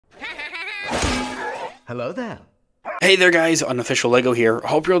Hello there. Hey there guys, Unofficial Lego here.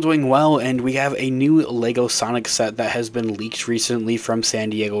 Hope you're all doing well, and we have a new Lego Sonic set that has been leaked recently from San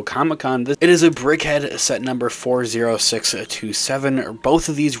Diego Comic-Con. It is a Brickhead set number 40627. Both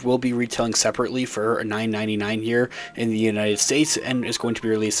of these will be retailing separately for $9.99 here in the United States, and is going to be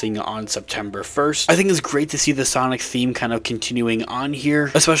releasing on September 1st. I think it's great to see the Sonic theme kind of continuing on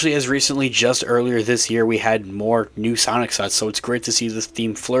here, especially as recently, just earlier this year, we had more new Sonic sets, so it's great to see this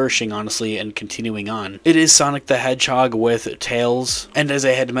theme flourishing, honestly, and continuing on. It is Sonic the Hedgehog with Tails, and as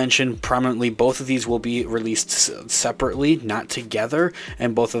I had mentioned prominently, both of these will be released separately, not together,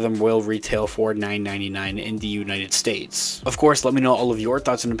 and both of them will retail for $9.99 in the United States. Of course, let me know all of your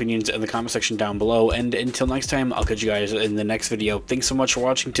thoughts and opinions in the comment section down below, and until next time, I'll catch you guys in the next video. Thanks so much for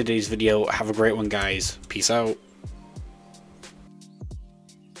watching today's video. Have a great one, guys. Peace out.